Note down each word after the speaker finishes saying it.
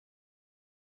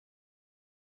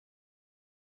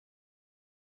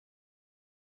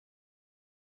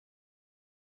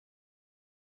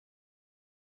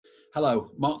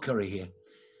Hello, Mark Curry here.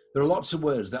 There are lots of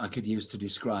words that I could use to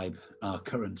describe our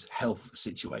current health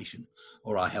situation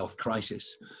or our health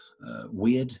crisis.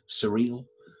 Weird, surreal,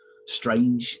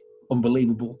 strange,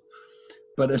 unbelievable.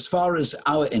 But as far as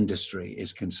our industry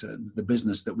is concerned, the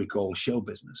business that we call show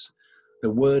business, the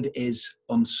word is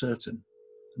uncertain.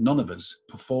 None of us,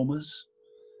 performers,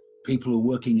 people who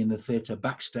are working in the theatre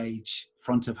backstage,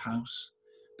 front of house,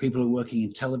 people who are working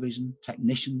in television,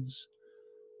 technicians,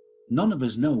 none of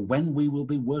us know when we will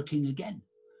be working again.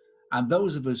 And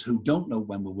those of us who don't know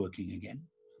when we're working again,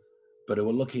 but who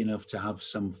are lucky enough to have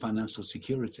some financial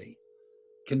security,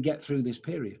 can get through this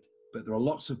period. But there are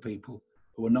lots of people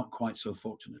who are not quite so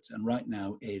fortunate. And right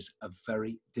now is a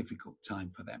very difficult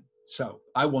time for them. So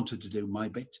I wanted to do my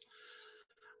bit.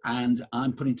 And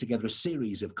I'm putting together a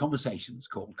series of conversations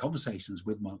called Conversations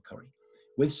with Mark Curry,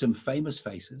 with some famous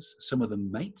faces, some of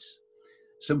them mates,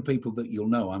 some people that you'll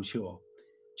know, I'm sure.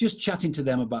 Just chatting to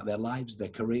them about their lives, their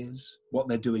careers, what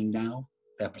they're doing now,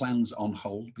 their plans on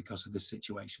hold because of this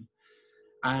situation.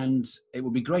 And it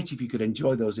would be great if you could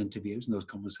enjoy those interviews and those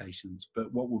conversations.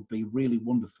 But what would be really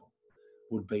wonderful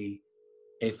would be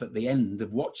if at the end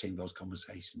of watching those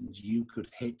conversations, you could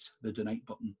hit the donate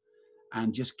button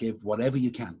and just give whatever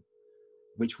you can,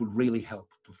 which would really help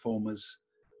performers,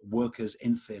 workers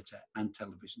in theatre and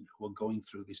television who are going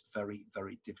through this very,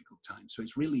 very difficult time. So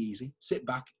it's really easy. Sit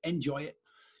back, enjoy it.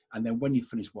 And then when you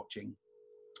finish watching,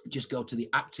 just go to the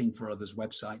Acting for Others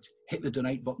website, hit the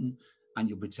donate button, and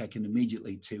you'll be taken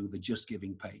immediately to the Just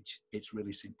Giving page. It's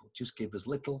really simple. Just give as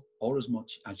little or as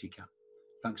much as you can.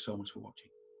 Thanks so much for watching.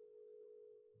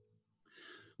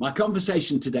 My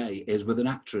conversation today is with an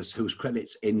actress whose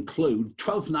credits include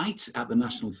 12th Night at the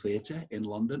National Theatre in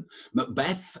London,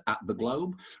 Macbeth at the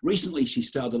Globe. Recently, she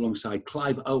starred alongside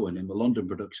Clive Owen in the London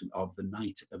production of The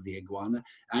Night of the Iguana,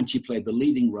 and she played the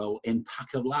leading role in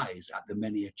Pack of Lies at the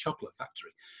Menia Chocolate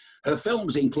Factory. Her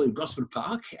films include Gosford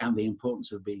Park and The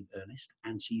Importance of Being Earnest,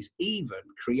 and she's even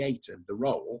created the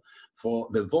role for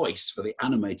the voice for the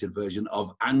animated version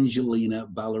of Angelina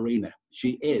Ballerina.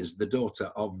 She is the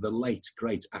daughter of the late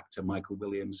great actor Michael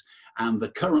Williams and the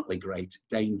currently great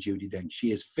Dame Judi Dench.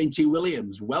 She is Finty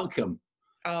Williams. Welcome.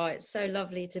 Oh, it's so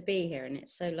lovely to be here, and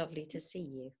it's so lovely to see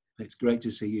you. It's great to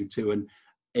see you too. And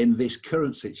in this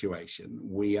current situation,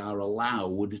 we are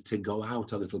allowed to go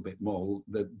out a little bit more.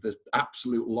 The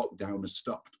absolute lockdown has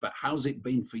stopped. But how's it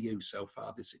been for you so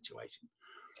far, this situation?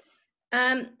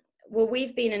 Well,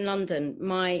 we've been in London.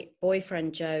 My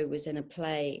boyfriend Joe was in a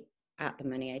play at the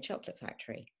Menia Chocolate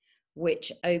Factory, which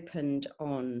opened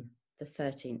on the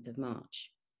 13th of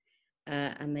March.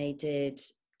 And they did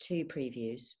 2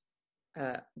 previews,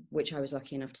 which I was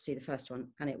lucky enough to see the first one,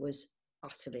 and it was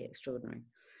utterly extraordinary.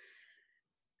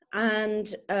 And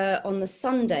on the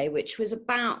Sunday, which was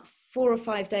about 4 or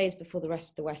 5 days before the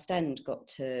rest of the West End got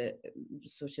to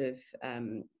sort of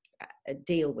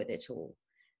deal with it all,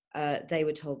 they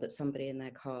were told that somebody in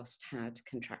their cast had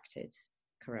contracted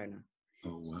corona.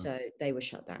 Oh, wow. So they were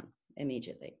shut down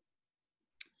immediately.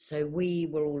 So we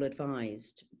were all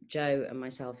advised, Joe and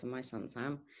myself and my son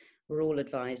Sam, were all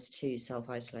advised to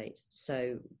self-isolate.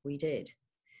 So we did.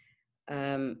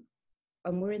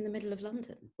 And we're in the middle of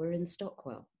London. We're in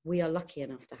Stockwell. We are lucky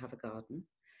enough to have a garden.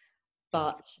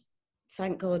 But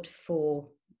thank God for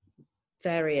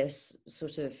various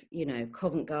sort of,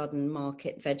 Covent Garden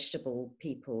market vegetable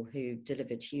people who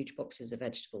delivered huge boxes of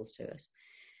vegetables to us.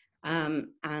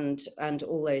 And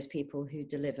all those people who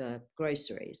deliver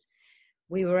groceries.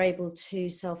 We were able to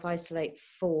self-isolate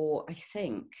for, I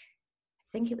think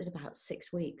it was about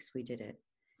 6 weeks we did it.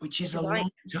 Which is a long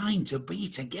time to be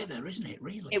together, isn't it,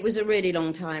 really? It was a really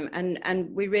long time.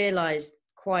 And we realised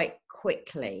quite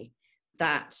quickly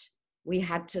that we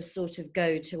had to sort of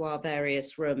go to our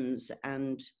various rooms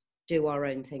and do our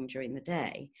own thing during the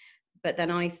day. But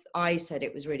then I said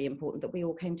it was really important that we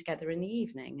all came together in the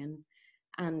evening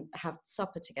and have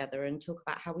supper together and talk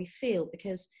about how we feel,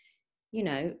 because,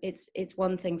 it's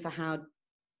one thing for how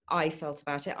I felt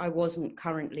about it. I wasn't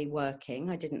currently working.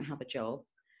 I didn't have a job.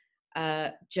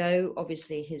 Joe,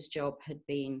 obviously his job had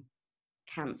been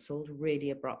cancelled really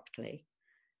abruptly,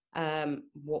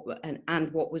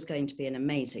 what was going to be an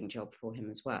amazing job for him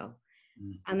as well.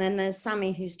 And then there's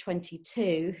Sammy, who's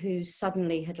 22, who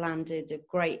suddenly had landed a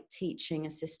great teaching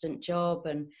assistant job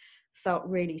and felt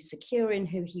really secure in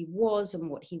who he was and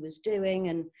what he was doing,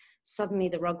 and suddenly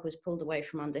the rug was pulled away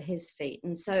from under his feet.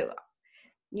 And so,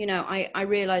 I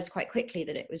realized quite quickly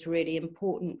that it was really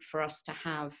important for us to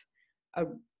have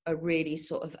a really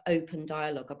sort of open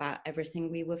dialogue about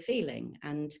everything we were feeling.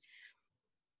 And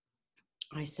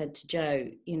I said to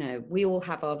Joe, we all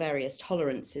have our various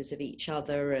tolerances of each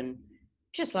other, and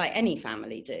just like any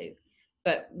family do.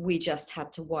 but we just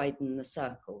had to widen the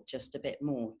circle just a bit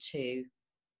more to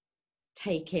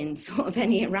take in sort of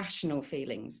any irrational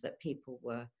feelings that people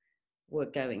were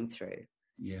going through.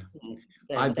 Yeah.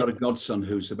 I've got a godson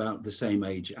who's about the same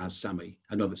age as Sammy.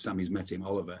 I know that Sammy's met him,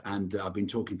 Oliver, and I've been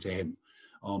talking to him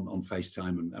on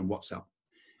FaceTime and WhatsApp.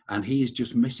 And he is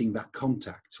just missing that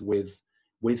contact with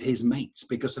his mates,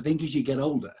 because I think as you get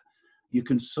older, you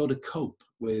can sort of cope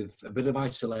with a bit of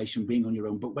isolation, being on your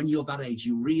own. But when you're that age,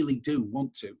 you really do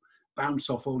want to bounce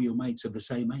off all your mates of the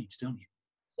same age, don't you?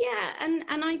 Yeah, and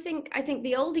I think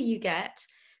the older you get,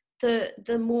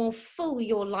 the more full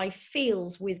your life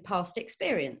feels with past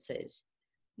experiences,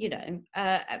 you know.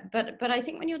 But I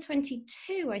think when you're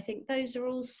 22, I think those are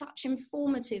all such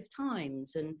informative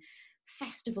times, and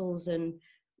festivals and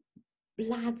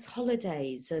lads'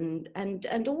 holidays and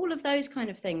all of those kind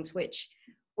of things, which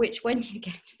when you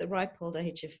get to the ripe old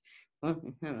age of,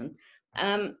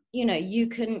 you know, you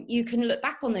can look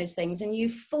back on those things and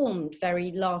you've formed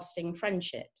very lasting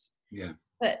friendships. Yeah.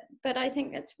 But I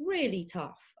think that's really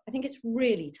tough. I think it's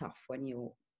really tough when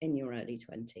you're in your early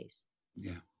 20s.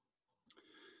 Yeah.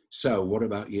 So what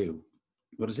about you?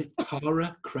 What is it?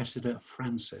 Tara Cressida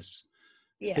Francis.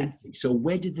 Yes. Finty. So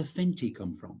where did the Finty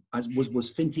come from? Was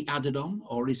Finty added on,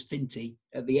 or is Finty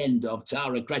at the end of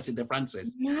Tara Cressida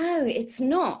Francis? No, it's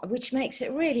not, which makes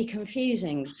it really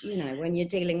confusing, you know, when you're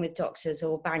dealing with doctors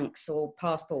or banks or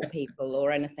passport people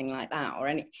or anything like that.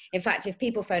 In fact, if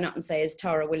people phone up and say, is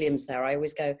Tara Williams there? I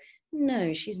always go,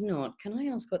 no, she's not. Can I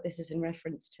ask what this is in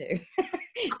reference to?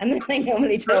 And then they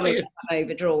normally tell me I'm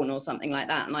overdrawn or something like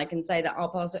that, and I can say that I'll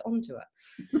pass it on to her.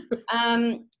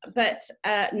 But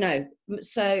no.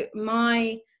 So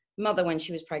my mother, when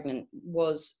she was pregnant,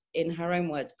 was, in her own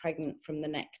words, pregnant from the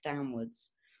neck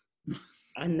downwards.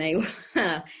 And they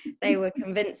were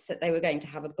convinced that they were going to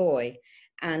have a boy,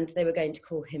 and they were going to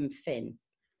call him Finn.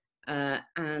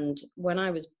 And when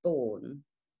I was born,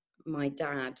 my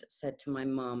dad said to my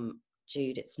mum,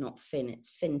 Jude, it's not Finn,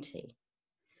 it's Finty.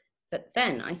 But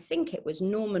then I think it was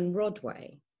Norman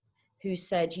Rodway who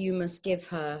said, you must give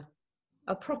her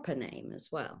a proper name as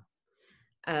well.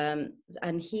 And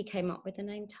he came up with the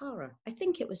name Tara. I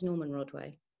think it was Norman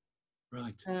Rodway.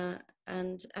 Right.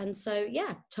 And so,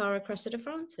 yeah, Tara Cressida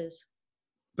Francis.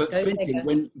 But Go Finty, figure.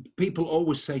 When people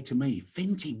always say to me,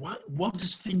 Finty, what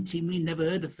does Finty mean? Never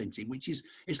heard of Finty, which is,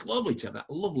 it's lovely to have that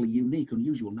lovely, unique,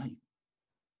 unusual name.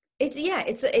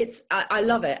 I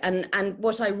love it. And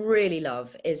what I really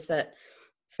love is that,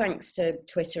 thanks to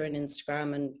Twitter and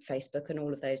Instagram and Facebook and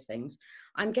all of those things,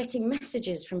 I'm getting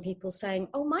messages from people saying,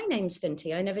 oh, my name's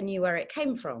Finty. I never knew where it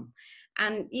came from.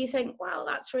 And you think, wow,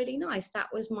 that's really nice. That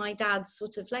was my dad's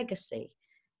sort of legacy,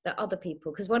 that other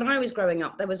people, because when I was growing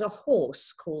up, there was a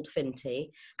horse called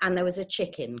Finty and there was a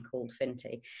chicken called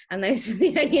Finty. And those were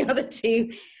the only other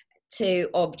two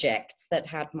objects that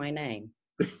had my name.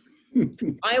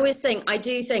 I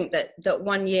do think that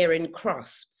one year in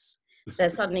Crufts, they're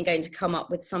suddenly going to come up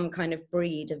with some kind of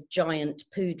breed of giant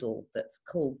poodle that's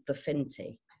called the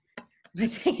Finty. I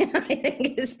think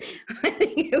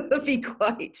it would be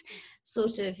quite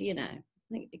sort of, you know, I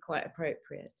think it'd be quite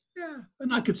appropriate. Yeah,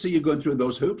 and I could see you going through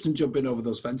those hoops and jumping over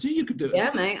those fences. You could do it.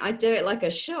 Yeah, mate, I'd do it like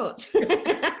a shot.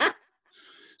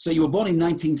 So you were born in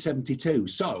 1972.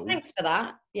 So thanks for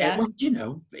that. Yeah. Well, you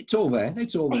know, it's all there.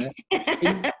 It's all there.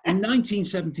 In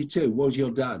 1972, was your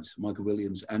dad, Michael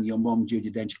Williams, and your mum,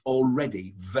 Judi Dench,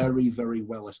 already very, very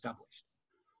well established?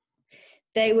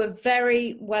 They were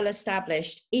very well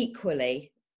established,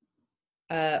 equally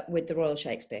with the Royal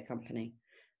Shakespeare Company.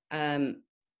 I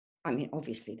mean,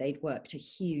 obviously, they'd worked a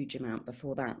huge amount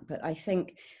before that, but I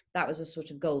think that was a sort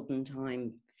of golden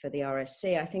time for the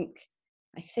RSC. I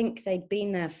think they'd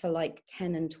been there for like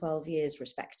 10 and 12 years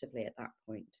respectively at that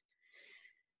point.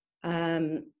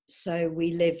 So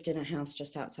we lived in a house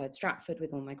just outside Stratford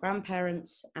with all my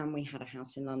grandparents, and we had a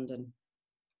house in London.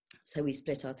 So we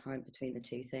split our time between the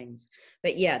two things.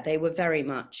 But yeah, they were very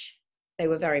much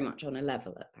on a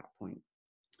level at that point.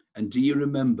 And do you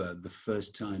remember the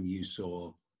first time you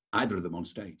saw either of them on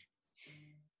stage?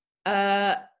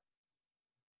 I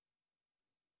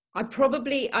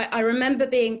remember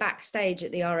being backstage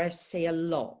at the RSC a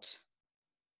lot,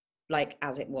 like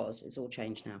as it was. It's all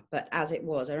changed now, but as it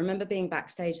was, I remember being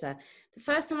backstage there. The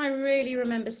first time I really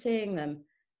remember seeing them,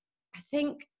 I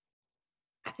think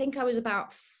I was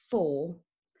about 4,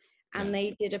 and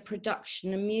they did a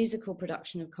musical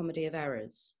production of Comedy of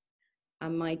Errors.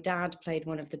 And my dad played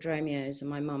one of the Dromios and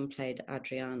my mum played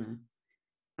Adriana.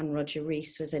 And Roger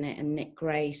Rees was in it, and Nick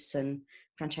Grace and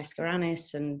Francesca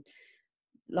Annis, and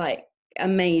like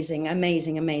amazing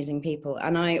people.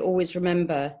 And I always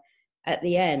remember at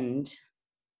the end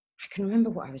I can remember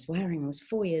what I was wearing. I was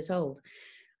 4 years old.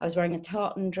 I was wearing a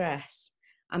tartan dress,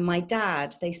 and my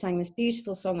dad, they sang this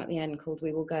beautiful song at the end called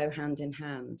 "We Will Go Hand in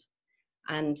Hand,"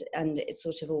 and it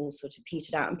sort of all sort of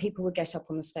petered out, and people would get up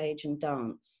on the stage and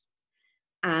dance.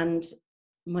 And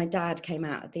my dad came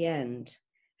out at the end,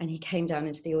 and he came down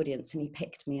into the audience and he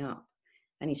picked me up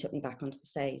and he took me back onto the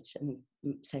stage and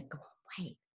said, "Go on,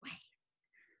 wait."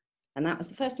 And that was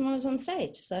the first time I was on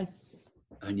stage. So.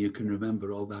 And you can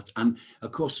remember all that. And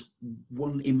of course,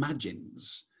 one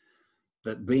imagines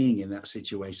that being in that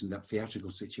situation, that theatrical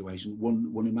situation,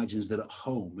 one imagines that at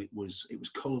home it was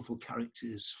colourful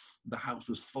characters, the house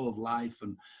was full of life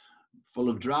and full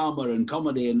of drama and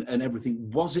comedy and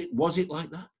everything. Was it like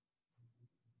that?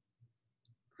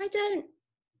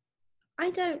 I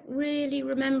don't really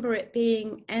remember it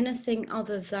being anything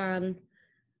other than,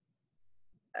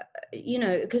 you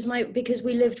know, because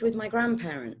we lived with my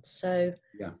grandparents. So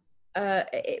yeah,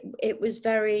 it was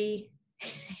very,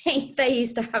 they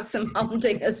used to have some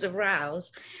humdingers of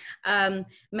rows,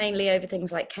 mainly over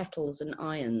things like kettles and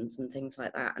irons and things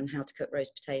like that, and how to cook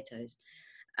roast potatoes.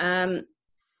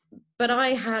 But I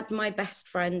had my best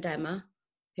friend, Emma,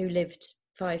 who lived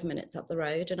 5 minutes up the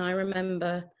road. And I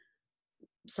remember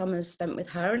summers spent with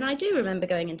her. And I do remember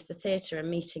going into the theatre and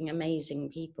meeting amazing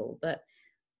people, but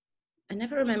I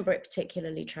never remember it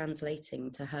particularly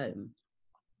translating to home.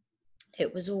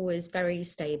 It was always very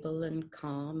stable and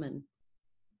calm, and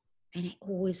it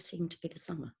always seemed to be the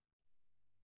summer.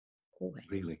 Always.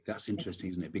 Really, that's interesting,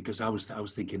 isn't it? Because I was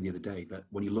thinking the other day that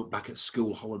when you look back at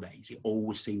school holidays, it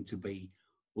always seemed to be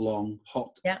long,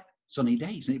 hot, sunny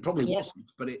days, and it probably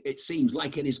wasn't, but it seems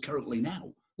like it is currently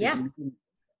now. Yeah.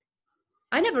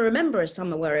 I never remember a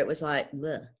summer where it was like,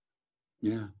 bleh.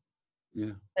 Yeah.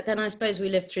 But then I suppose we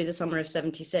lived through the summer of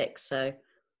 76, so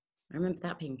I remember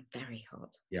that being very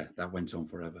hot. Yeah, that went on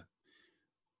forever.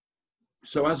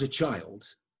 So as a child,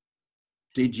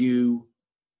 did you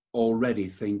already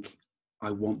think,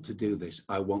 I want to do this,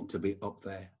 I want to be up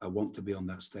there, I want to be on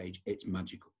that stage, it's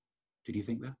magical? Did you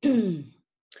think that?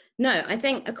 No, I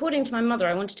think, according to my mother,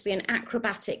 I wanted to be an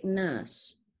acrobatic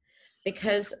nurse,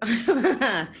 because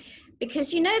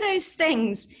because you know those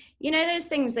things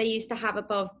they used to have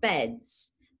above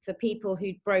beds for people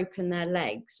who'd broken their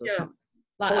legs or something,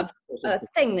 like a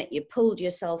thing that you pulled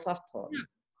yourself up on.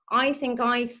 I think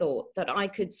I thought that I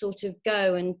could sort of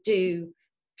go and do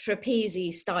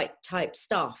trapeze type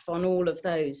stuff on all of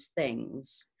those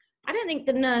things. I don't think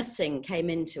the nursing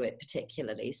came into it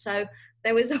particularly, so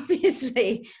there was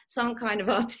obviously some kind of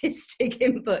artistic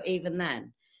input even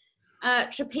then.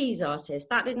 Trapeze artist,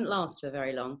 that didn't last for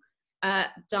very long.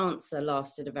 Dancer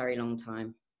lasted a very long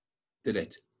time. Did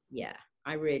it? Yeah,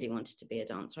 I really wanted to be a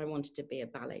dancer. I wanted to be a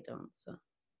ballet dancer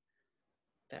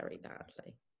very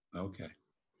badly. Okay.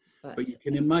 But you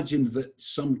can imagine that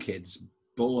some kids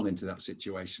born into that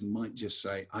situation might just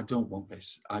say, I don't want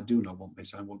this, I do not want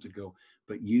this, I want to go.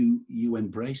 But you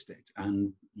embraced it,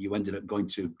 and you ended up going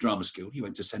to drama school, you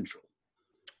went to Central.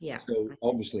 Yeah. So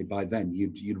obviously by then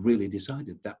you'd really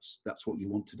decided that's what you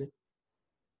want to do.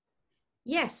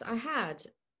 Yes, I had.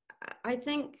 I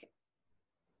think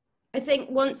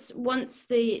once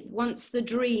the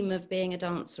dream of being a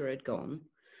dancer had gone,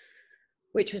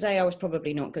 which was A, I was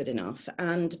probably not good enough,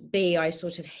 and B, I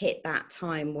sort of hit that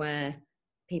time where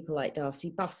people like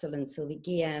Darcy Bussell and Sylvie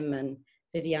Guillem and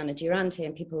Viviana Durante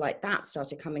and people like that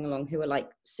started coming along, who were like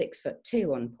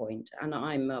 6'2" on point, and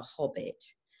I'm a hobbit.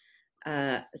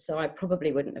 So I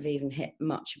probably wouldn't have even hit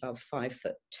much above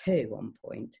 5'2" on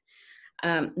point.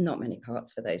 Not many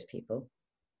parts for those people.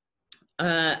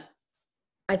 I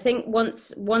think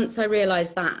once I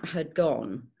realized that had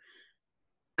gone,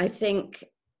 I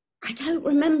don't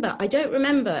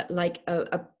remember like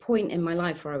a point in my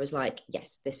life where I was like,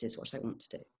 yes, this is what I want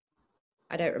to do.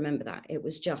 I don't remember that. It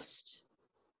was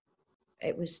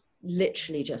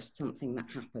literally just something that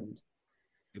happened.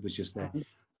 It was just there.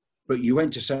 But you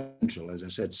went to Central, as I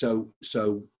said. So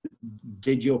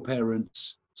did your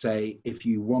parents say, if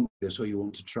you want this or you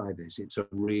want to try this, it's a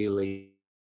really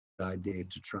good idea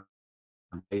to try?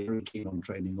 Are you very keen on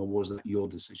training, or was that your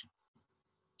decision?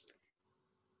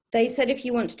 They said, if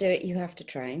you want to do it, you have to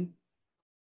train.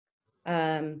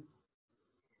 I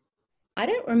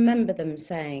don't remember them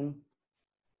saying,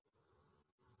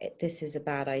 this is a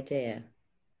bad idea.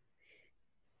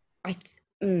 I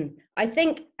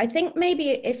think maybe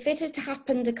if it had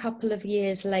happened a couple of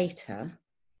years later,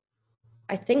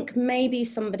 I think maybe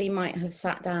somebody might have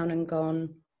sat down and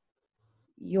gone,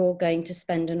 you're going to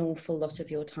spend an awful lot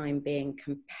of your time being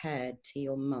compared to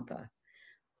your mother.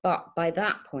 But by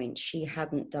that point, she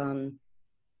hadn't done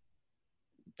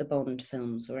the Bond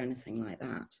films or anything like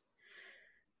that.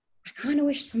 I kind of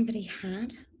wish somebody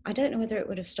had. I don't know whether it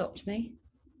would have stopped me.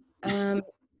 I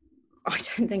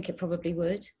don't think it probably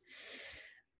would.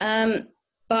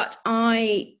 But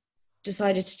I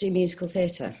decided to do musical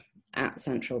theatre at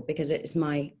Central because it is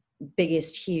my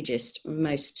biggest, hugest,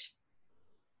 most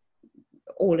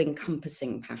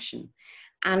all-encompassing passion.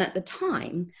 And at the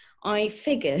time, I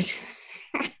figured,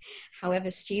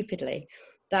 however stupidly,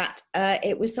 that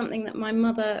it was something that my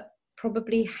mother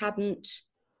probably hadn't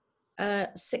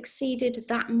succeeded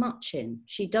that much in.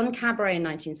 She'd done cabaret in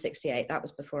 1968. That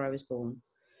was before I was born.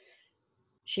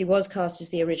 She was cast as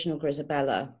the original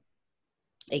Grisabella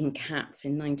in Cats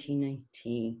in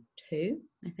 1982,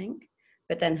 I think,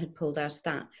 but then had pulled out of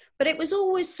that. But it was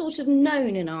always sort of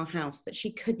known in our house that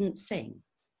she couldn't sing.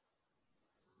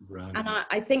 Right. And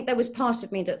I think there was part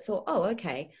of me that thought, oh,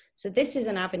 okay, so this is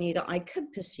an avenue that I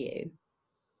could pursue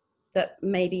that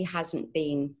maybe hasn't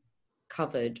been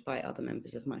covered by other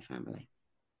members of my family.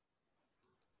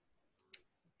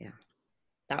 Yeah,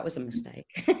 that was a mistake.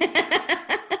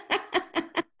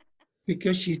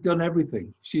 Because she's done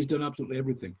everything. She's done absolutely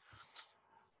everything.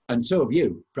 And so have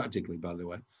you, practically, by the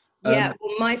way. Yeah,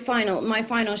 well, my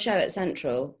final show at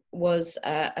Central was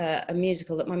a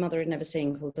musical that my mother had never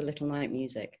seen called The Little Night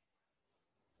Music.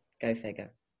 Go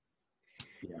figure.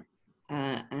 Yeah.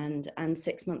 And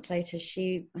 6 months later,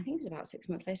 I think it was about 6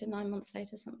 months later, 9 months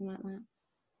later, something like that.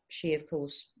 She, of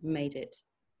course, made it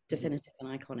definitive and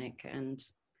iconic, and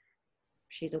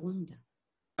she's a wonder.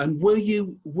 And were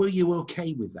you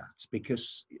okay with that?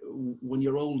 Because when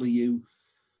you're older, you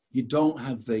don't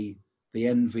have the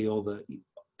envy or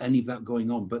any of that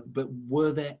going on. But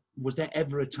was there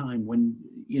ever a time when,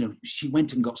 you know, she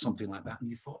went and got something like that and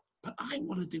you thought, but I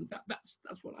want to do that. That's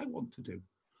what I want to do.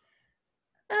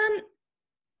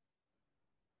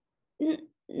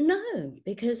 No,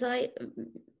 because I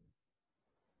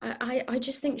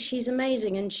just think she's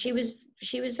amazing, and she was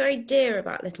very dear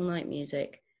about Little Night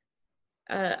Music.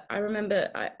 I remember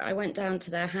I went down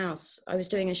to their house. I was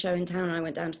doing a show in town and I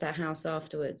went down to their house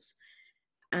afterwards,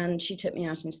 and she took me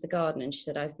out into the garden and she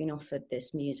said, I've been offered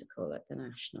this musical at the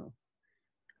National,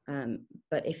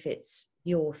 but if it's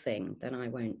your thing, then I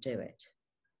won't do it.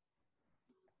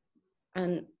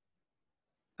 And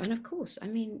of course, I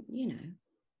mean, you know,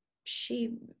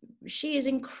 she is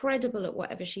incredible at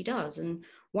whatever she does, and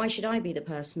why should I be the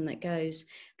person that goes,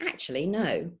 actually,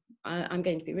 no, I'm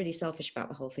going to be really selfish about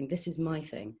the whole thing. This is my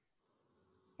thing.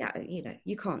 Yeah, you know,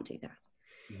 you can't do that.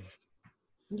 Yeah.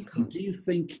 You can't. Do you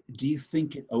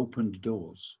think it opened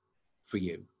doors for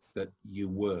you that you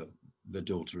were the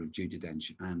daughter of Judi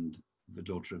Dench and the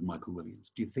daughter of Michael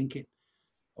Williams? Do you think it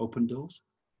opened doors?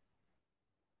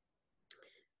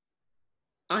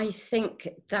 I think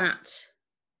that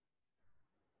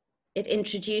it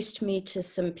introduced me to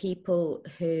some people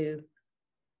who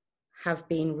have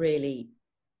been really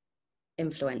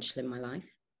influential in my life,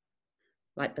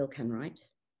 like Bill Kenwright.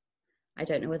 I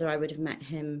don't know whether I would have met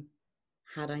him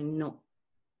had I not.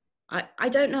 I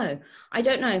don't know.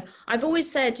 I've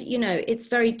always said, you know, it's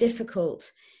very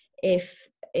difficult if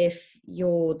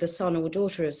you're the son or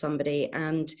daughter of somebody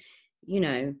and, you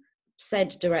know,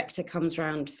 said director comes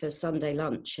round for Sunday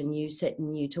lunch and you sit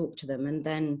and you talk to them, and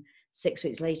then 6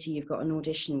 weeks later you've got an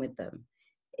audition with them.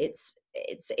 It's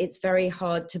very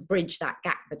hard to bridge that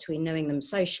gap between knowing them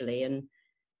socially and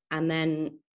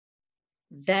then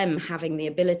them having the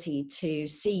ability to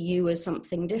see you as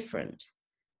something different.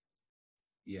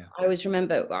 Yeah. I always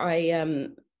remember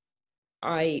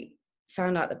I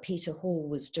found out that Peter Hall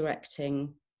was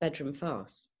directing Bedroom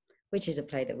Farce, which is a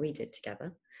play that we did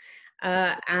together,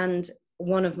 and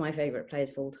one of my favourite plays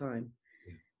of all time.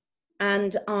 Yeah.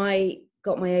 And I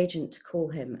got my agent to call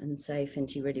him and say,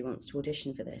 Finty really wants to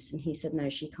audition for this. And he said, no,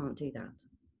 she can't do that.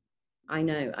 I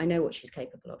know what she's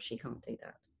capable of. She can't do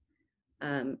that.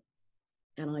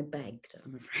 And I begged,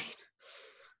 I'm afraid.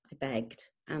 I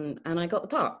begged, and I got the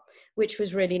part, which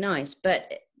was really nice.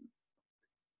 But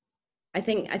I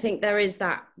think there is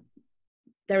that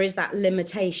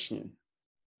limitation.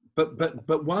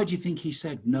 But why do you think he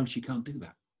said no? She can't do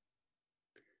that.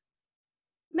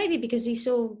 Maybe because he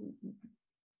saw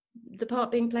the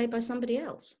part being played by somebody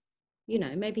else. You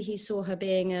know, maybe he saw her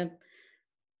being a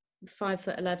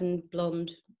 5'11"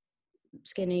 blonde,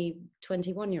 skinny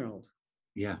 21-year-old.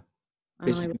 Yeah.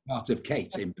 This is the part of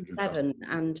Kate in Bedroom Farce.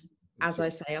 And as I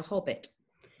say, a hobbit.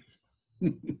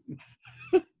 And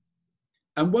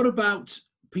what about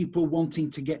people wanting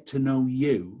to get to know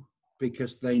you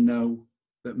because they know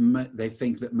that they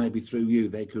think that maybe through you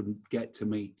they could get to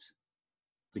meet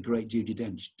the great Judi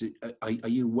Dench? Are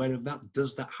you aware of that?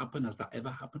 Does that happen? Has that ever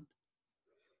happened?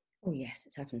 Oh yes,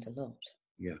 it's happened a lot.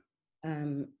 Yeah.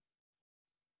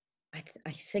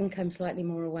 I think I'm slightly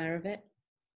more aware of it.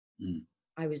 Mm.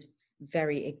 I was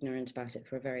very ignorant about it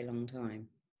for a very long time.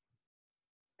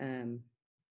 I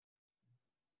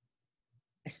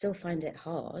still find it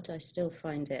hard. I still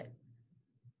find it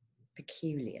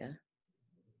peculiar.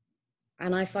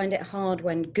 And I find it hard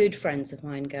when good friends of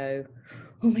mine go,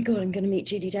 oh my God, I'm going to meet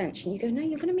Judi Dench. And you go, no,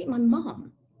 you're going to meet my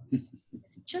mum.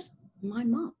 It's just my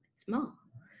mum. It's Ma.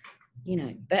 You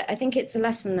know, but I think it's a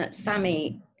lesson that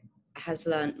Sammy has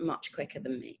learned much quicker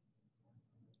than me.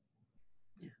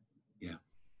 Yeah.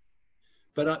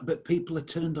 But people are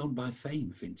turned on by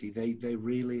fame, Finty. They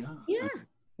really are. Yeah,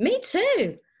 me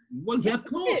too. Well, yeah, of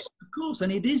course.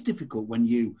 And it is difficult when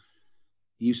you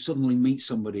suddenly meet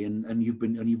somebody and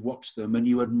you've watched them and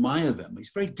you admire them.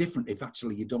 It's very different if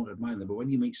actually you don't admire them. But when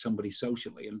you meet somebody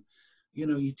socially and, you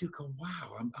know, you do go,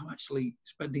 wow, I'm actually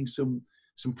spending some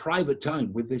private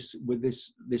time with this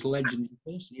legendary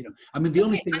person. You know, I mean, the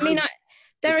only thing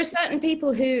there are certain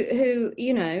people who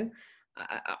you know,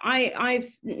 I've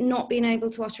not been able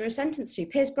to utter a sentence to.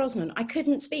 Pierce Brosnan, I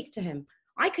couldn't speak to him.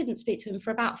 I couldn't speak to him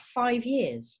for about 5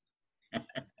 years.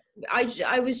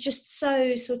 I was just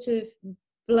so sort of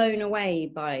blown away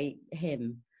by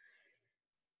him.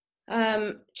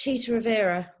 Chita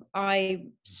Rivera, I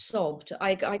sobbed.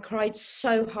 I cried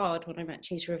so hard when I met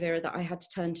Chita Rivera that I had to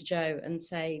turn to Joe and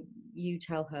say, you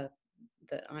tell her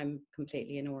that I'm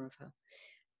completely in awe of her.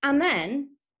 And then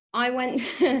I went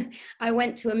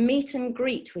to a meet and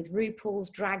greet with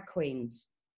RuPaul's drag queens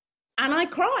and I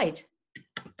cried.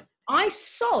 I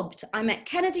sobbed. I met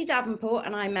Kennedy Davenport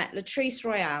and I met Latrice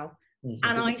Royale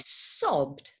and I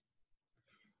sobbed.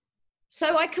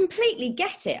 So I completely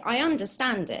get it. I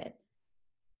understand it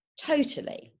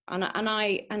totally. And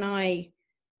I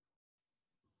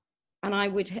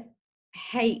would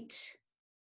hate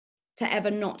to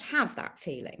ever not have that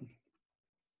feeling.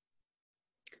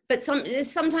 But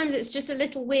sometimes it's just a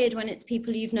little weird when it's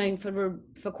people you've known for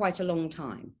quite a long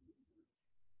time.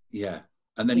 Yeah.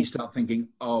 And then you start thinking,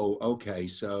 oh, okay,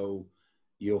 so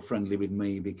you're friendly with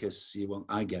me because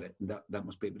I get it. That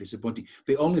must be a bit disappointing.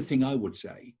 The only thing I would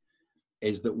say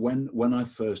is that when I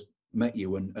first met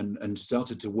you and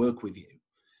started to work with you,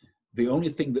 the only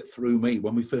thing that threw me,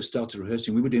 when we first started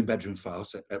rehearsing, we were doing Bedroom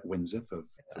Farce at Windsor for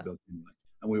Building Light,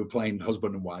 and we were playing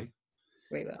husband and wife.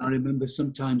 I remember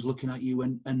sometimes looking at you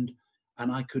and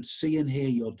I could see and hear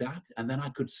your dad, and then I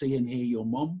could see and hear your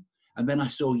mom, and then I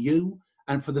saw you.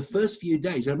 And for the first few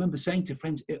days, I remember saying to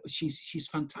friends, she's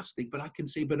fantastic, but I can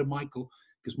see a bit of Michael,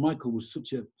 because Michael was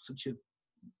such a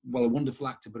wonderful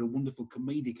actor, but a wonderful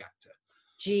comedic actor.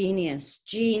 Genius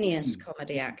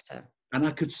comedy actor. And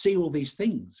I could see all these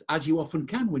things, as you often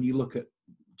can when you look at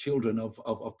children of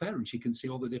parents. You can see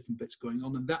all the different bits going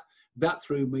on. And that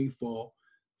threw me for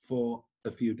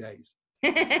a few days.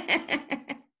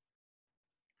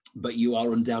 But you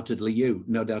are undoubtedly you,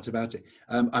 no doubt about it.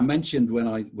 I mentioned when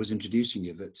I was introducing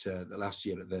you that last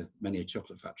year at the Many a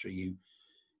Chocolate Factory,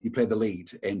 you played the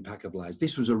lead in Pack of Lies.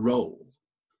 This was a role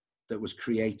that was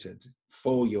created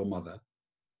for your mother,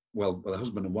 well, the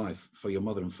husband and wife, for your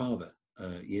mother and father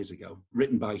years ago,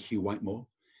 written by Hugh Whitemore.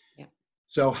 Yeah.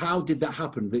 So how did that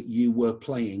happen that you were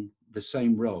playing the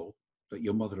same role that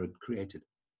your mother had created?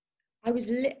 I was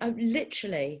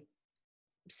literally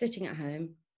sitting at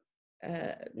home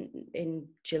in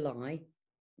July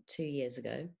 2 years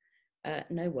ago,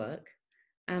 no work,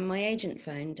 and my agent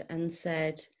phoned and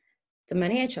said the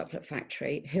Many a Chocolate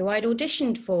Factory, who I'd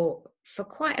auditioned for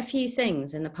quite a few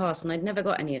things in the past and I'd never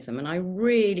got any of them, and I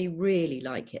really, really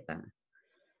like it there.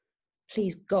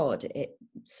 Please God it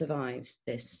survives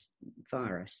this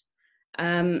virus.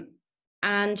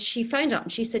 And she phoned up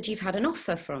and she said, you've had an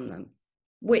offer from them,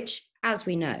 which, as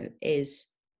we know, is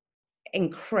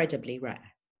incredibly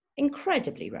rare,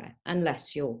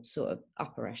 unless you're sort of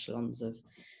upper echelons of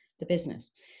the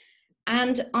business.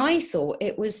 And I thought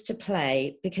it was to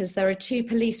play, because there are 2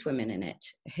 policewomen in it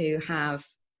who have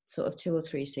sort of 2 or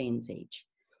 3 scenes each.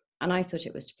 And I thought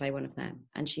it was to play one of them.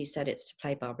 And she said it's to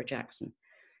play Barbara Jackson.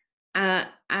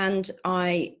 And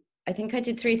I think I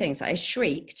did 3 things. I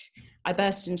shrieked, I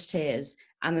burst into tears,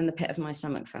 and then the pit of my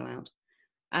stomach fell out,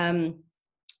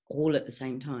 all at the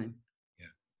same time.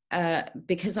 Yeah.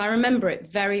 Because I remember it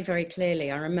very, very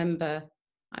clearly. I remember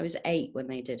I was 8 when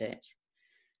they did it.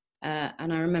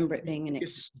 And I remember it being an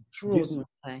extraordinary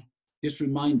play. Just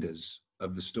remind us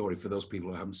of the story for those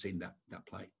people who haven't seen that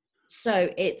play. So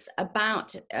it's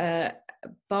about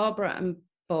Barbara and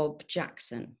Bob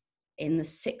Jackson in the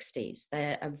 60s.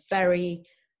 They're a very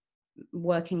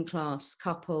working class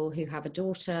couple who have a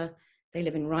daughter. They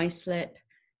live in Ruislip.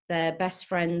 Their best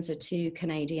friends are 2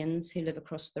 Canadians who live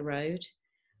across the road,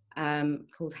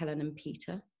 called Helen and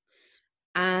Peter.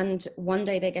 And one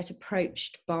day they get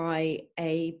approached by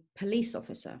a police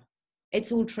officer.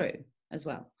 It's all true as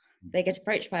well. They get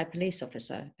approached by a police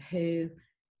officer who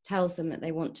tells them that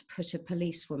they want to put a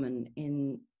policewoman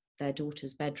in their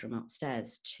daughter's bedroom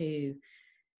upstairs to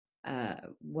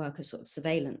work a sort of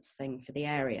surveillance thing for the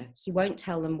area. He won't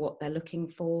tell them what they're looking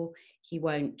for. He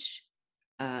won't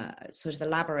sort of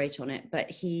elaborate on it,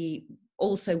 but he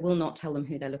also will not tell them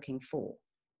who they're looking for.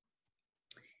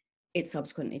 It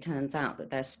subsequently turns out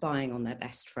that they're spying on their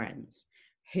best friends,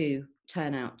 who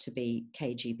turn out to be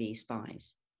KGB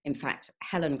spies. In fact,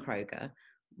 Helen Kroger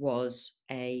was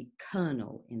a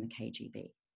colonel in the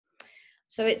KGB.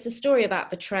 So it's a story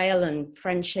about betrayal and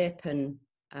friendship and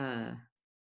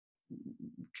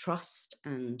trust,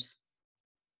 and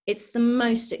it's the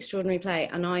most extraordinary play.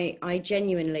 And I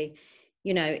genuinely,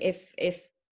 you know,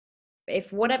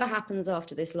 if whatever happens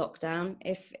after this lockdown,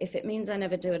 if it means I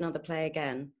never do another play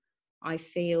again, I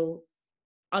feel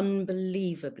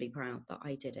unbelievably proud that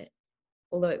I did it,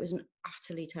 although it was an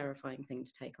utterly terrifying thing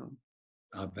to take on.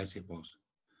 I bet it was.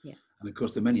 Yeah. And of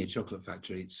course, the Many a Chocolate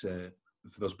Factory, it's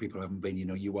for those people who haven't been, you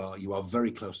know, you are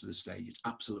very close to the stage. It's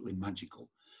absolutely magical.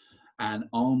 And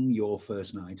on your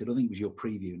first night, I don't think it was your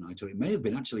preview night, or it may have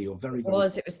been actually your very, very...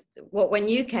 It was what, when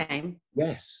you came?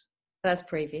 Yes. First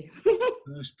preview.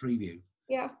 First preview.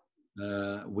 Yeah.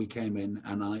 We came in,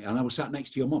 and I was sat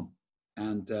next to your mum,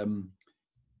 and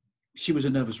she was a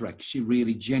nervous wreck. She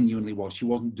really genuinely was. She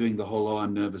wasn't doing the whole, oh,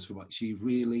 I'm nervous for what. She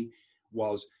really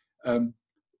was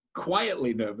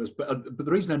quietly nervous. But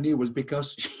the reason I knew was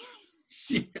because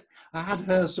I had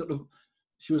her sort of,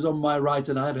 she was on my right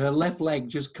and I had her left leg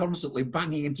just constantly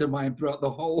banging into mine throughout the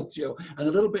whole show. And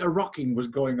a little bit of rocking was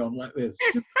going on like this.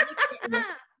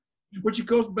 Which of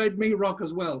course made me rock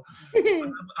as well.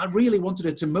 I really wanted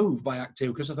her to move by Act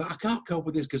 2 because I thought, I can't cope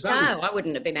with this. Because I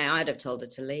wouldn't have been out. I'd have told her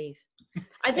to leave.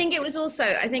 I think it was also,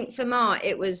 I think for Ma,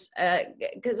 it was,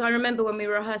 because I remember when we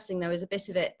were rehearsing, there was a bit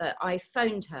of it that I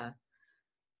phoned her.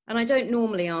 And I don't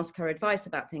normally ask her advice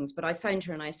about things, but I phoned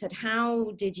her and I said,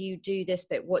 how did you do this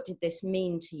bit? What did this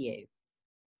mean to you?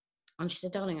 And she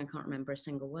said, darling, I can't remember a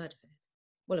single word of it.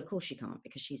 Well, of course she can't,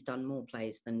 because she's done more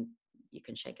plays than you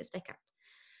can shake a stick at.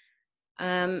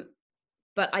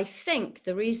 But I think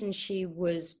the reason she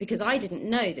was, because I didn't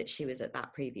know that she was at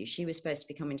that preview. She was supposed to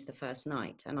be coming to the first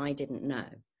night and I didn't know.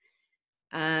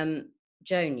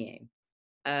 Jo knew.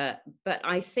 But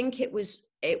I think it was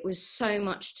so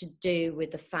much to do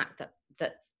with the fact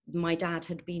that my dad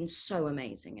had been so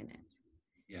amazing in it.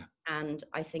 Yeah. And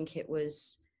I think it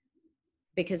was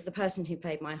because the person who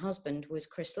played my husband was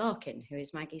Chris Larkin, who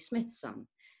is Maggie Smith's son,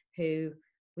 who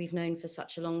we've known for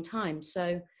such a long time.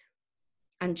 So,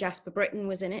 and Jasper Britton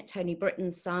was in it, Tony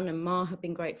Britton's son, and Ma had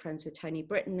been great friends with Tony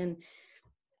Britton. And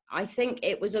I think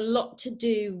it was a lot to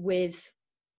do with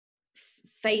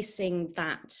facing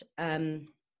that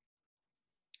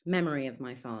memory of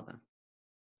my father,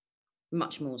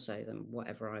 much more so than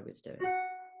whatever I was doing.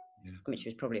 Yeah. I mean, she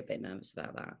was probably a bit nervous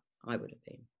about that. I would have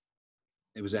been.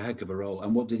 It was a heck of a role.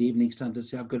 And what did the Evening Standard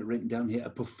say? I've got it written down here. A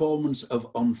performance of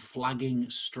unflagging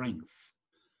strength.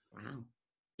 Wow.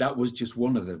 That was just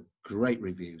one of the great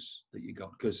reviews that you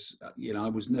got, because you know, I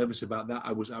was nervous about that.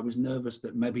 I was nervous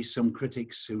that maybe some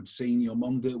critics who'd seen your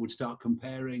mum do it would start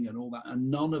comparing and all that, and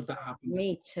none of that happened.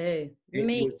 Me too.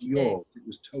 It was yours. It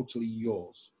was totally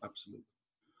yours. Absolutely.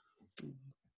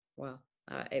 Well,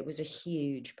 it was a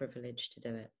huge privilege to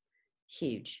do it.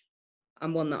 Huge,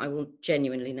 and one that I will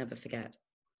genuinely never forget.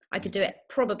 I could do it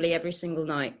probably every single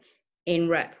night in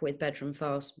rep with Bedroom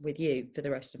Fast with you for the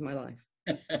rest of my life.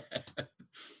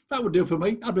 That would do for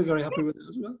me. I'd be very happy with it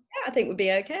as well. Yeah, I think we'd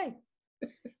be okay.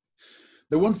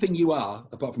 The one thing you are,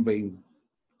 apart from being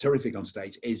terrific on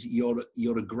stage, is you're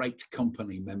a great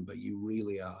company member. You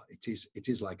really are. It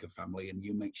is like a family, and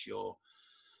you make sure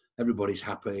everybody's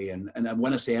happy. And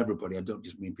when I say everybody, I don't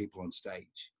just mean people on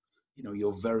stage. You know,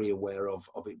 you're very aware of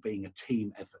it being a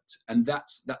team effort, and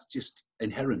that's just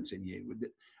inherent in you.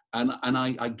 And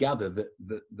I gather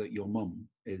that your mum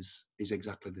is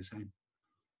exactly the same.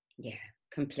 Yeah,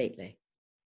 completely.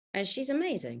 And she's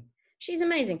amazing. She's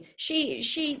amazing.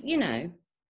 She you know,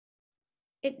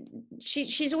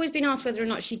 she's always been asked whether or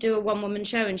not she'd do a one-woman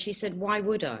show, and she said, why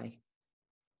would I?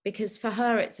 Because for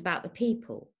her, it's about the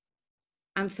people.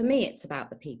 And for me, it's about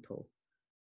the people.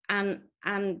 And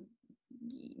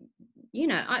you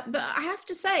know, but I have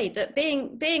to say that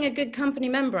being a good company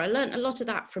member, I learned a lot of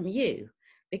that from you,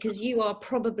 because you are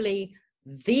probably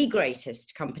the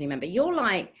greatest company member. You're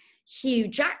like Hugh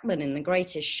Jackman in The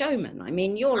Greatest Showman. I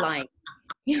mean, you're like,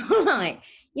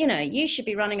 you know, you should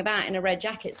be running about in a red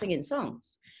jacket singing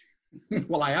songs.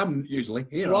 Well, I am usually.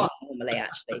 You are normally,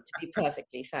 actually, to be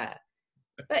perfectly fair.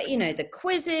 But, you know, the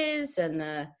quizzes and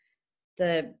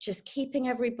the just keeping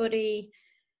everybody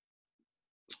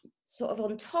sort of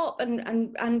on top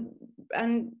and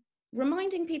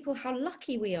reminding people how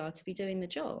lucky we are to be doing the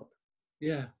job.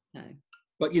 Yeah. No.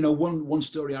 But, you know, one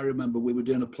story I remember, we were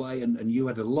doing a play and you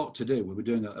had a lot to do. We were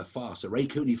doing a farce, a Ray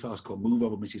Cooney farce called Move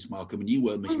Over Mrs. Markham, and you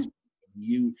were Mrs.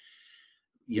 Markham.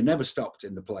 You never stopped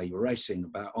in the play. You were racing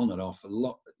about on and off, a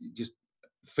lot, just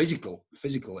physical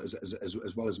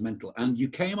as well as mental. And you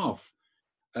came off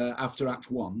after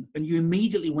Act 1 and you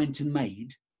immediately went and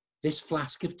made this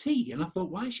flask of tea. And I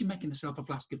thought, why is she making herself a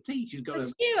flask of tea? She's got a...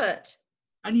 Stuart.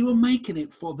 And you were making it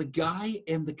for the guy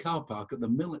in the car park at the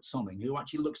mill at Sonning who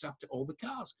actually looks after all the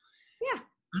cars. Yeah.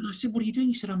 And I said, what are you doing?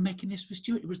 You said, I'm making this for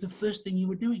Stuart. It was the first thing you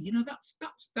were doing. You know,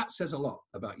 that says a lot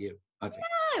about you, I think.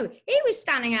 No, he was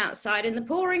standing outside in the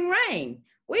pouring rain.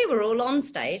 We were all on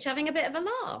stage having a bit of a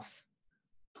laugh.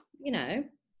 You know,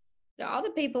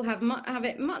 other people have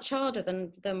it much harder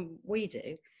than we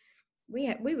do.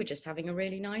 We were just having a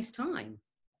really nice time.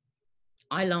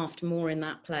 I laughed more in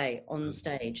that play on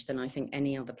stage than I think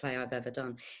any other play I've ever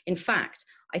done. In fact,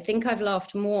 I think I've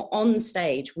laughed more on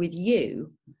stage with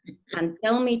you and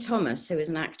Delmy Thomas, who is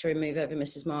an actor in Move Over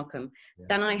Mrs. Markham,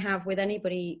 than I have with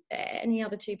any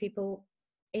other two people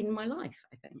in my life,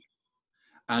 I think.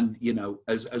 And, you know,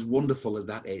 as wonderful as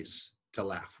that is to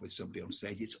laugh with somebody on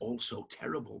stage, it's also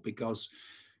terrible because,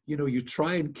 you know, you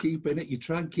try and keep in it, you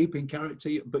try and keep in character,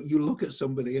 but you look at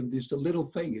somebody and there's a little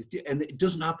thing, and it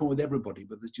doesn't happen with everybody,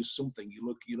 but there's just something. You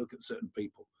look at certain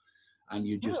people and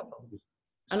you just...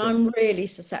 And I'm really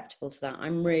susceptible to that.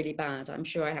 I'm really bad. I'm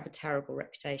sure I have a terrible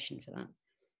reputation for that.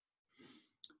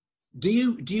 Do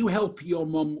you help your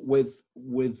mum with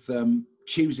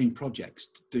choosing projects?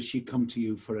 Does she come to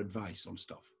you for advice on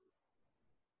stuff?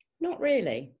 Not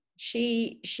really.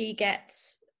 She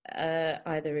gets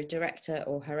either a director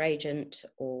or her agent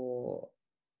or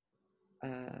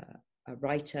a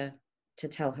writer to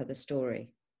tell her the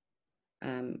story,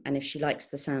 and if she likes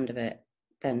the sound of it,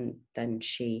 then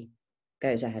she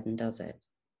goes ahead and does it.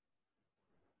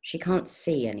 She can't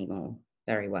see anymore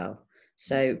very well,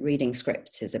 so reading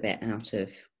scripts is a bit out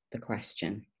of the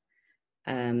question.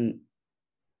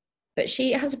 But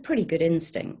she has a pretty good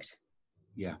instinct.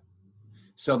 Yeah.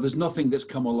 So there's nothing that's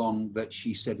come along that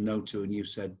she said no to and you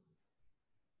said,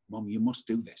 Mum, you must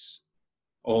do this.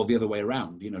 Or the other way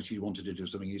around, you know, she wanted to do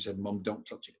something, you said, Mum, don't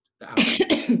touch it.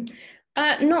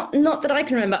 Not that I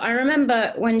can remember. I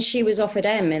remember when she was offered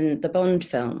M in the Bond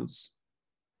films.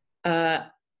 I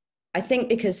think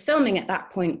because filming at that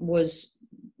point was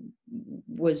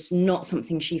not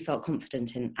something she felt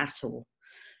confident in at all.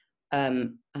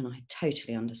 And I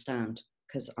totally understand,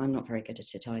 because I'm not very good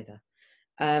at it either.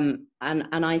 And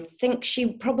I think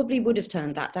she probably would have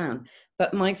turned that down.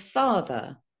 But my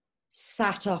father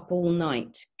sat up all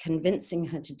night convincing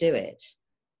her to do it,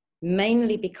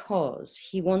 mainly because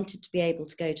he wanted to be able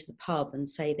to go to the pub and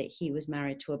say that he was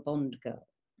married to a Bond girl.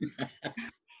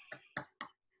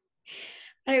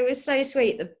 And it was so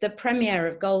sweet. The premiere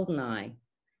of Goldeneye,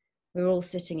 we were all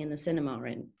sitting in the cinema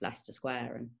in Leicester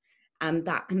Square, and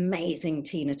that amazing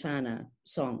Tina Turner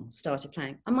song started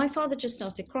playing. And my father just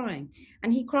started crying.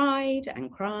 And he cried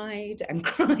and cried and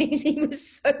cried. He was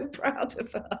so proud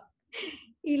of her.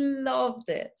 He loved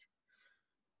it.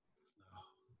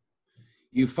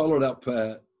 You followed up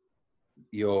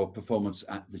your performance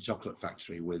at the Chocolate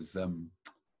Factory with The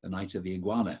Night of the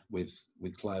Iguana with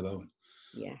Clive Owen.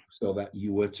 Yeah. So that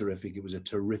you were terrific. It was a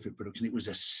terrific production. It was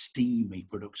a steamy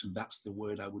production. That's the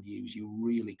word I would use. You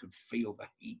really could feel the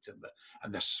heat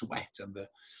and the sweat and the,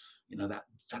 you know, that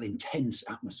intense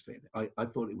atmosphere. I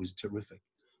thought it was terrific.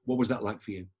 What was that like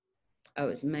for you? Oh, it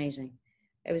was amazing.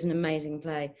 It was an amazing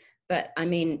play. But I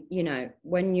mean, you know,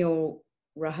 when you're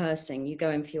rehearsing, you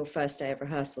go in for your first day of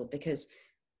rehearsal, because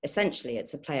essentially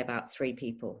it's a play about three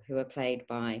people who are played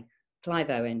by Clive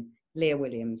Owen, Leah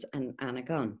Williams and Anna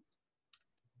Gunn,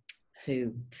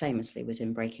 who famously was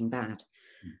in Breaking Bad.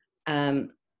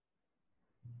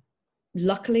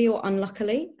 Luckily or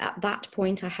unluckily, at that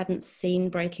point I hadn't seen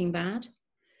Breaking Bad,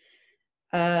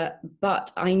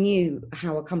 but I knew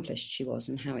how accomplished she was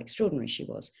and how extraordinary she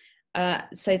was.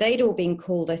 So they'd all been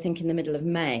called, I think, in the middle of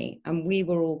May, and we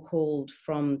were all called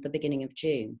from the beginning of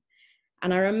June.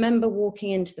 And I remember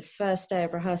walking into the first day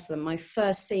of rehearsal, and my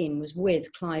first scene was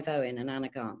with Clive Owen and Anna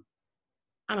Gunn.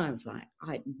 And I was like,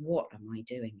 what am I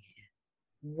doing here?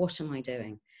 What am I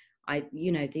doing?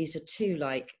 You know, these are two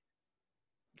like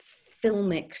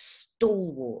filmic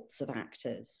stalwarts of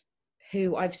actors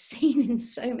who I've seen in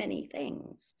so many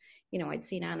things. You know, I'd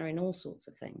seen Anna in all sorts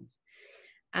of things.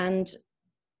 And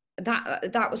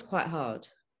that was quite hard.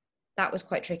 that was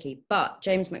quite tricky. But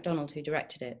James MacDonald, who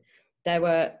directed it, there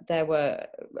were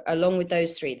along with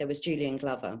those three, there was Julian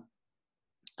Glover,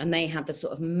 and they had the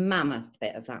sort of mammoth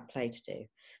bit of that play to do.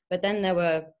 But then there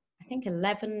were, I think,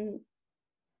 11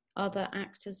 other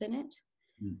actors in it.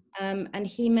 And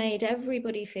he made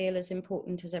everybody feel as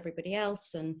important as everybody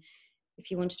else. And if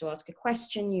you wanted to ask a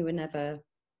question, you were never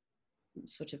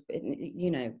sort of, you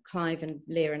know, Clive and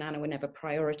Leah and Anna were never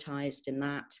prioritized in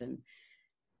that. And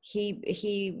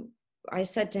I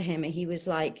said to him, he was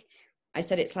like, I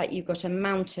said, it's like you've got a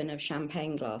mountain of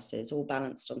champagne glasses all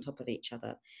balanced on top of each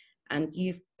other. And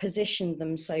you've positioned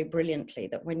them so brilliantly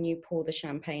that when you pour the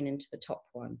champagne into the top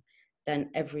one, then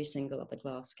every single other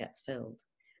glass gets filled.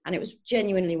 And it was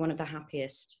genuinely one of the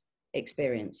happiest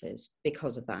experiences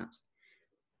because of that.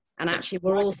 And actually,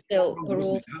 we're all still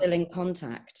in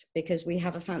contact because we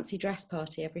have a fancy dress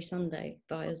party every Sunday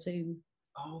via Zoom.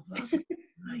 Oh, that's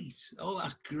great. Oh,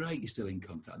 that's great. You're still in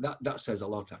contact. That says a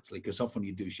lot, actually, because often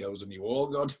you do shows and you all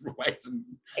go different ways. And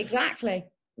exactly.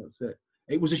 That's it.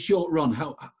 It was a short run.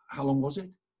 How long was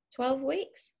it? 12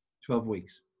 weeks. 12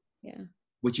 weeks. Yeah.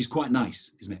 Which is quite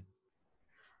nice, isn't it?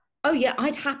 Oh, yeah.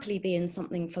 I'd happily be in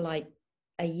something for like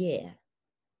a year.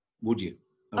 Would you?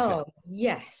 Okay. Oh,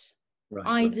 yes.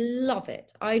 Right. I'd love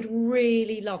it. I'd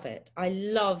really love it. I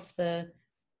love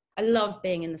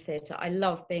being in the theatre. I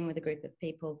love being with a group of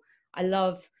people. I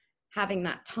love having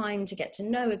that time to get to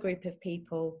know a group of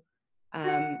people,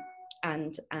 and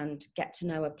get to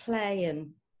know a play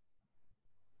and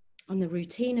the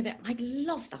routine of it. I'd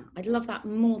love that. I'd love that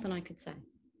more than I could say.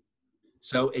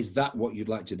 So is that what you'd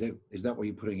like to do? Is that what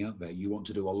you're putting out there? You want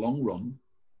to do a long run?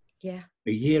 Yeah.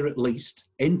 A year at least,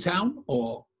 in town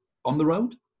or on the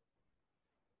road?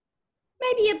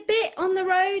 Maybe a bit on the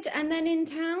road and then in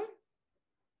town.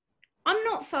 I'm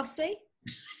not fussy.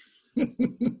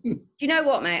 You know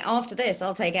what, mate? After this,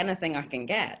 I'll take anything I can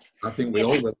get. I think we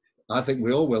all will. I think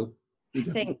we all will. I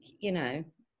think, you know.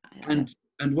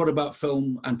 And what about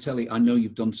film and telly? I know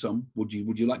you've done some. Would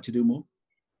you like to do more?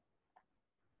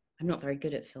 I'm not very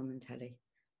good at film and telly.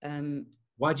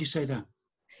 Why do you say that?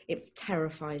 It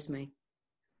terrifies me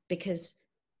because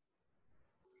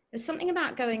there's something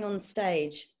about going on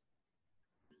stage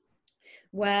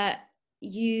where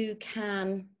you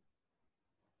can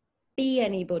be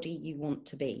anybody you want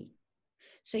to be.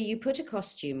 So you put a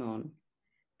costume on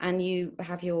and you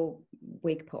have your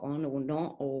wig put on or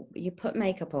not, or you put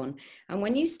makeup on. And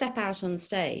when you step out on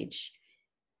stage,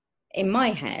 in my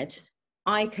head,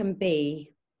 I can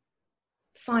be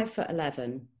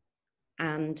 5'11",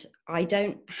 and I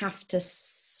don't have to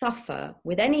suffer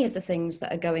with any of the things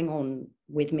that are going on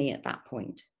with me at that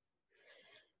point.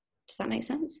 Does that make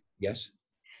sense? Yes.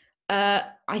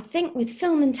 I think with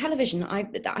film and television,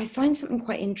 I find something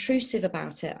quite intrusive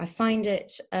about it. I find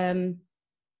it,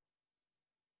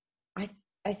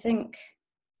 I think,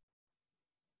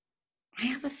 I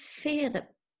have a fear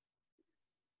that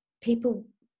people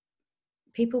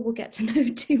will get to know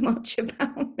too much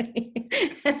about me.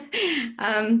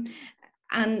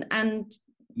 And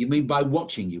you mean by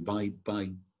watching you, by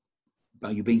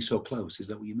you being so close? Is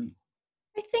that what you mean?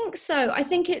 I think so. I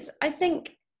think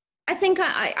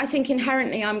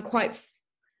inherently I'm quite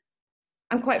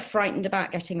frightened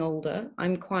about getting older.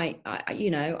 I'm quite,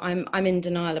 I'm in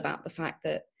denial about the fact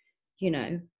that,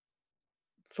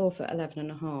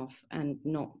 4'11.5" and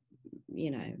not,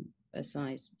 a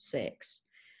size 6.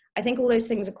 I think all those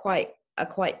things are quite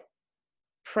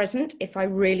present if I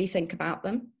really think about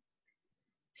them.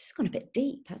 It's gone a bit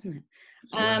deep, hasn't it?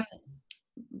 Right.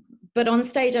 But on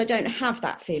stage, I don't have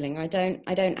that feeling. I don't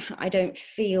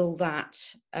feel that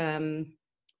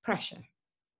pressure.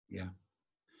 Yeah.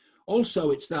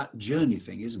 Also, it's that journey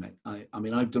thing, isn't it? I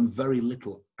mean, I've done very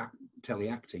little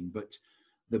teleacting, but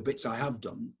the bits I have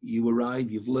done, you arrive,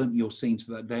 you've learnt your scenes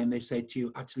for that day, and they say to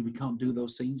you, actually, we can't do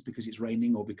those scenes because it's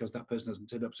raining or because that person hasn't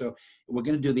turned up. So we're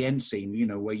going to do the end scene,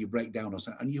 where you break down or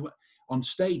something. And you, on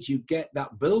stage, you get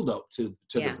that build up to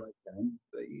the breakdown.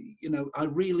 I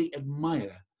really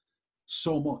admire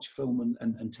so much film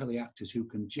and teleactors who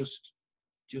can just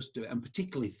do it, and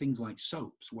particularly things like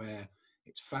soaps where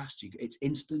it's fast, it's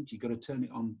instant, you've got to turn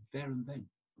it on there and then.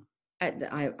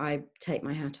 I take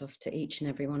my hat off to each and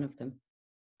every one of them.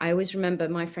 I always remember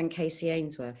my friend Casey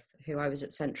Ainsworth, who I was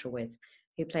at Central with,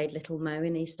 who played Little Mo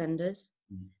in EastEnders.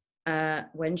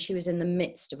 When she was in the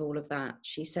midst of all of that,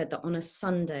 she said that on a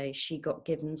Sunday she got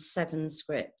given 7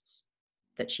 scripts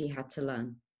that she had to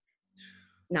learn.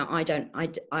 Now I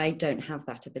don't have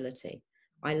that ability.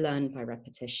 I learn by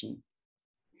repetition.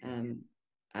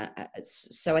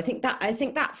 So I think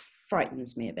that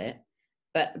frightens me a bit.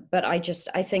 But I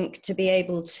think to be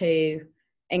able to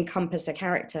encompass a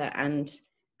character and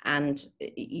and,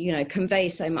 you know, convey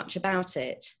so much about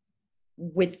it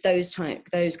with those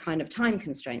kind of time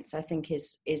constraints, I think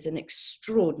is an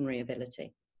extraordinary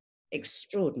ability.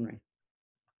 Extraordinary.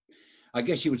 I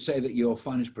guess you would say that your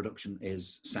finest production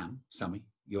is Sammy,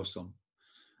 your son.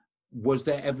 Was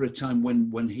there ever a time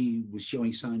when he was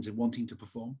showing signs of wanting to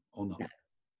perform, or not?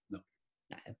 No,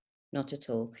 not at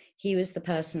all. He was the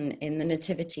person in the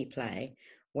nativity play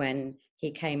when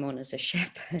he came on as a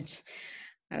shepherd.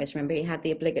 I always remember he had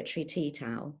the obligatory tea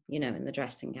towel, you know, in the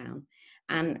dressing gown,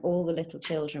 and all the little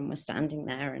children were standing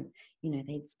there, and, you know,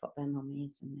 they'd spot their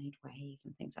mummies and they'd wave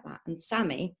and things like that. And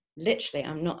Sammy, literally,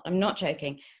 I'm not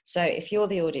joking. So if you're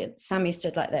the audience, Sammy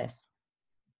stood like this.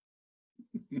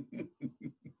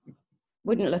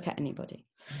 Wouldn't look at anybody.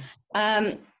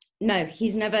 No,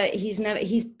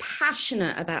 he's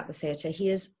passionate about the theatre. He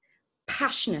is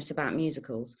passionate about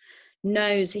musicals.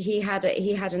 Knows he had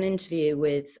an interview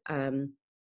with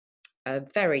a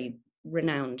very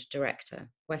renowned director,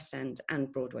 West End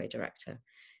and Broadway director,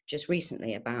 just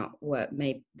recently about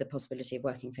the possibility of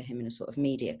working for him in a sort of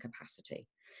media capacity.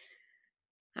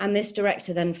 And this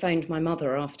director then phoned my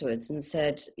mother afterwards and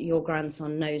said, "Your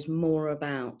grandson knows more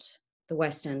about the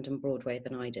West End and Broadway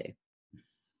than I do."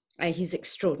 He's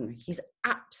extraordinary. He's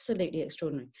absolutely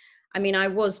extraordinary. I mean, I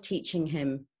was teaching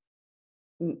him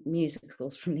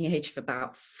musicals from the age of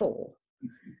about 4.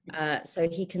 So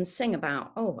he can sing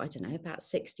about, about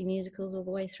 60 musicals all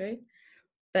the way through.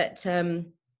 But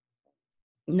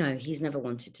no, he's never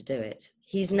wanted to do it.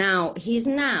 He's now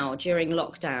during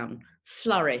lockdown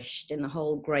flourished in the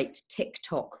whole great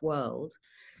TikTok world.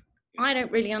 I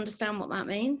don't really understand what that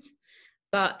means,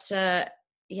 but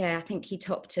yeah, I think he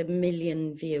topped 1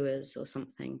 million viewers or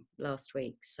something last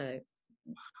week. So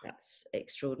that's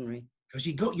extraordinary. Because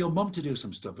you got your mum to do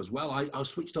some stuff as well. I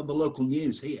switched on the local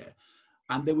news here,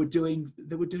 and they were doing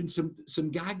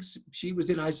some gags. She was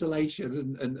in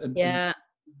isolation and yeah.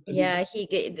 Yeah,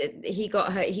 he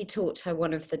got her. He taught her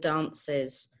one of the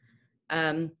dances,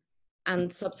 and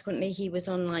subsequently he was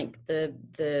on like the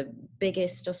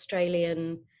biggest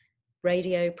Australian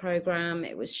radio program.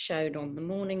 It was shown on the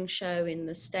morning show in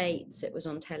the States. It was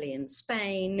on telly in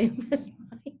Spain. It was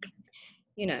like,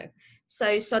 you know.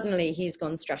 So suddenly he's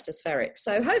gone stratospheric.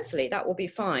 So hopefully that will be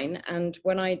fine. And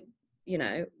when and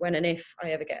if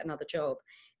I ever get another job,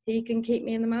 he can keep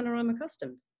me in the manner I'm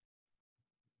accustomed.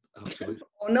 Absolutely.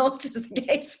 Or not, as the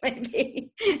case may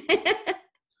be.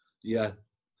 Yeah.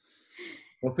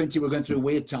 Well, Finty, we're going through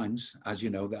weird times, as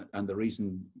you know, and the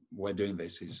reason we're doing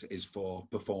this is for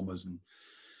performers and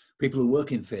people who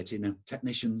work in theatre, you know,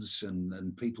 technicians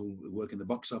and people who work in the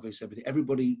box office,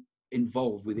 everybody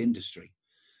involved with industry,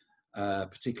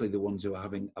 particularly the ones who are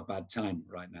having a bad time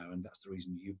right now. And that's the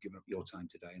reason you've given up your time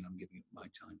today and I'm giving up my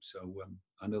time. So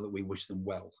I know that we wish them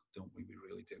well, don't we? We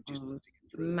really do. Just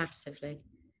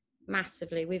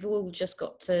massively. We've all just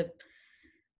got to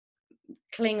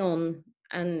cling on.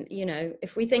 And, you know,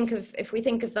 if we think of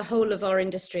the whole of our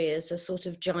industry as a sort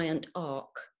of giant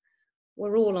arc,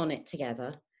 we're all on it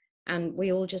together, and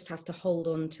we all just have to hold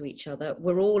on to each other.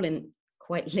 We're all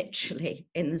quite literally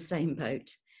in the same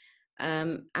boat,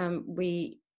 and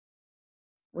we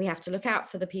have to look out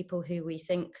for the people who we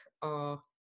think are,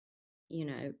 you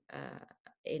know,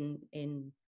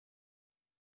 in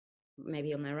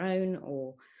maybe on their own,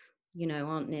 or, you know,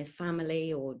 aren't near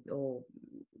family, or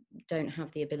don't have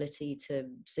the ability to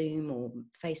Zoom or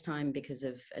FaceTime because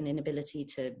of an inability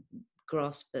to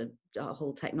grasp the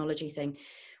whole technology thing.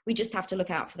 We just have to look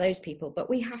out for those people, but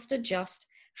we have to just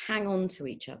hang on to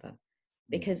each other,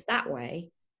 because that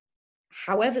way,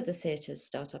 however the theatres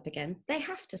start up again, they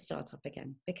have to start up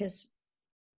again, because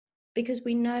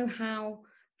we know how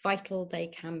vital they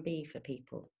can be for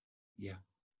people. Yeah.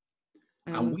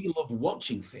 And we love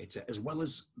watching theatre as well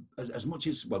as much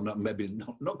as, well,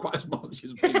 not quite as much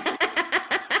as being.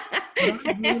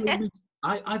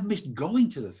 I've missed going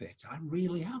to the theatre. I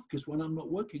really have, because when I'm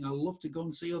not working, I love to go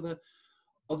and see other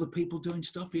people doing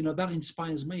stuff. You know, that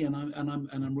inspires me, and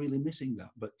I'm really missing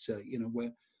that. But you know,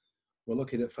 we're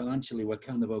lucky that financially we're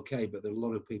kind of okay, but there are a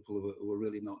lot of people who are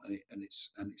really not, and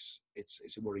it's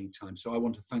a worrying time. So I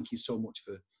want to thank you so much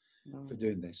for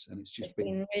doing this, and it's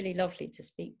been really lovely to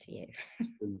speak to you. It's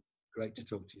been great to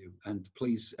talk to you. And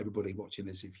please, everybody watching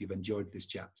this, if you've enjoyed this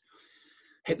chat,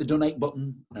 hit the donate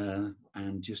button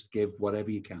and just give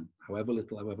whatever you can, however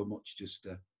little, however much. Just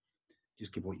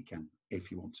give what you can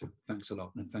if you want to. Thanks a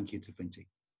lot, and thank you to Finty.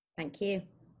 Thank you.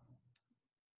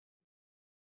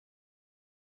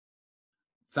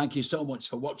 Thank you so much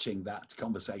for watching that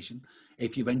conversation.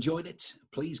 If you've enjoyed it,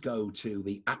 please go to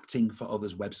the Acting for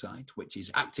Others website, which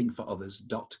is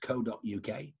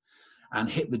actingforothers.co.uk, and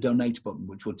hit the donate button,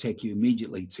 which will take you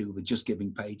immediately to the Just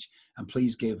Giving page. And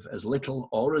please give as little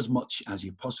or as much as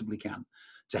you possibly can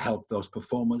to help those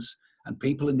performers and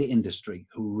people in the industry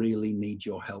who really need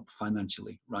your help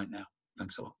financially right now.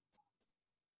 Thanks a lot.